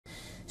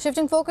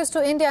Shifting focus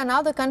to India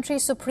now, the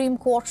country's Supreme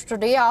Court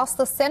today asked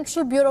the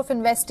Central Bureau of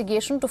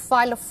Investigation to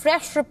file a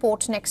fresh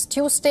report next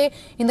Tuesday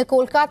in the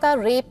Kolkata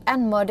rape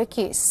and murder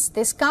case.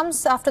 This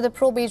comes after the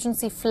probe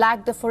agency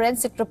flagged a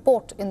forensic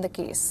report in the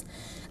case.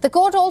 The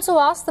court also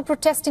asked the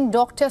protesting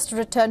doctors to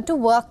return to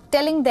work,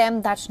 telling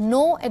them that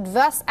no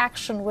adverse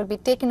action will be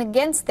taken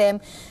against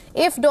them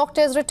if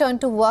doctors return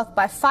to work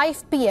by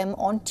 5 p.m.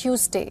 on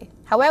Tuesday.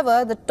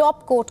 However, the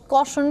top court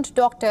cautioned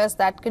doctors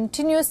that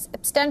continuous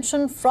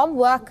abstention from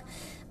work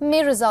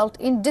may result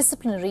in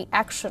disciplinary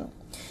action.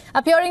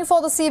 Appearing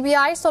for the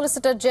CBI,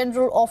 Solicitor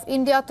General of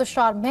India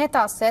Tushar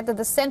Mehta said that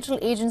the central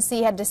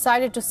agency had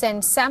decided to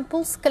send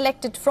samples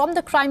collected from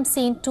the crime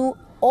scene to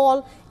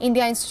All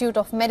India Institute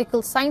of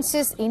Medical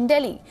Sciences in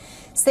Delhi,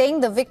 saying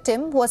the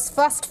victim was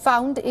first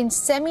found in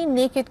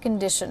semi-naked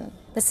condition.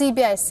 The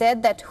CBI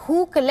said that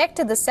who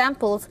collected the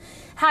samples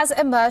has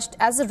emerged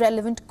as a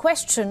relevant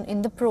question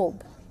in the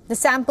probe. The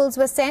samples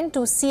were sent to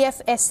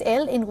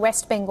CFSL in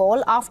West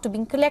Bengal after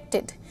being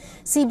collected.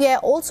 CBI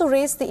also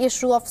raised the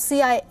issue of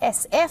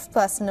CISF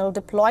personnel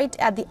deployed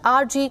at the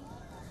RG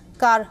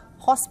Kar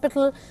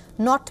hospital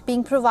not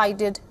being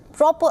provided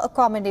proper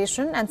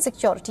accommodation and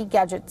security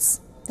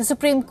gadgets. The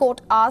Supreme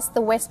Court asked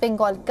the West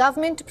Bengal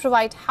government to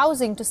provide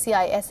housing to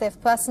CISF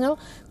personnel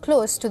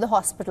close to the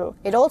hospital.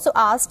 It also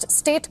asked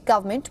state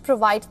government to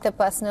provide the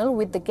personnel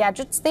with the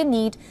gadgets they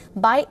need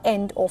by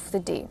end of the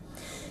day.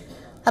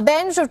 A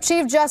bench of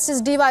Chief Justice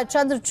D.Y.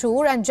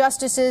 Chandrachud and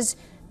Justices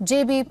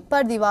J.B.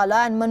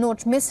 Pardiwala and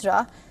Manoj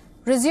Misra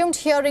resumed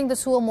hearing the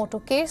suo motu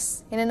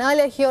case. In an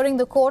earlier hearing,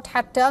 the court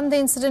had termed the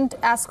incident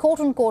as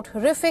quote-unquote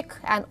horrific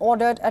and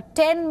ordered a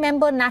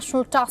 10-member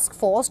national task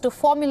force to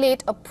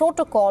formulate a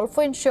protocol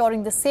for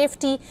ensuring the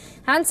safety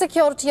and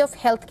security of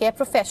healthcare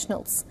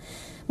professionals.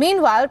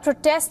 Meanwhile,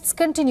 protests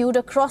continued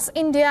across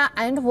India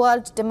and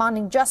world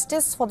demanding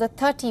justice for the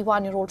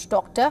 31-year-old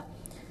doctor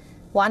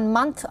 1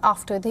 month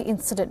after the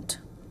incident.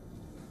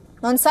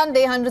 On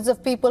Sunday, hundreds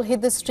of people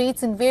hit the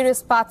streets in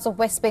various parts of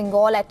West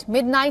Bengal at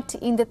midnight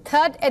in the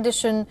third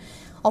edition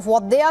of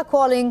what they are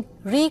calling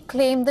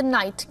Reclaim the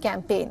Night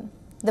campaign.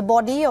 The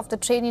body of the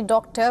trainee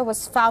doctor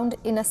was found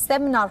in a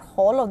seminar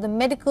hall of the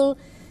Medical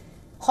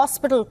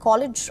Hospital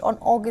College on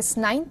August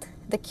 9th.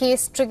 The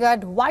case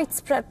triggered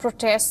widespread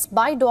protests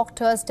by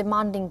doctors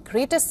demanding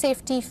greater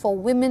safety for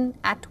women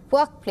at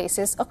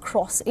workplaces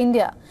across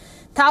India.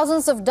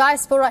 Thousands of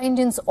diaspora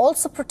Indians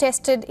also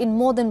protested in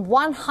more than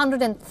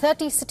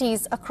 130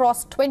 cities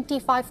across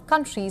 25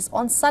 countries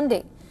on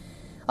Sunday.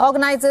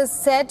 Organizers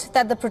said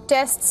that the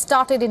protests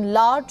started in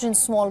large and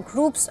small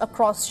groups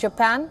across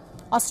Japan,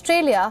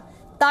 Australia,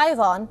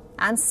 Taiwan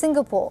and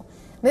Singapore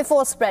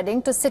before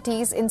spreading to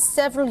cities in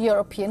several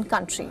European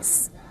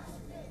countries.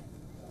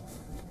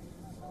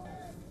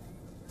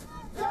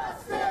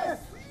 Justice!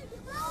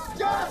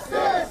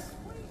 Justice!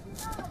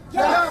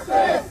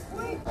 Justice!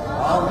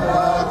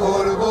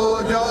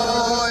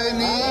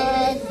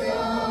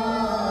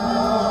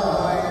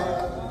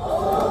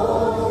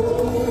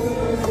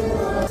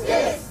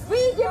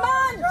 We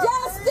demand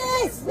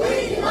justice! We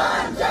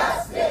demand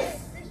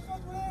justice!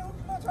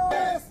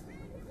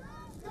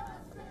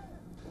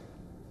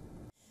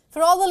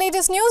 For all the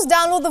latest news,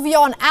 download the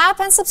WION app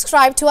and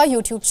subscribe to our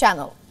YouTube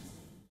channel.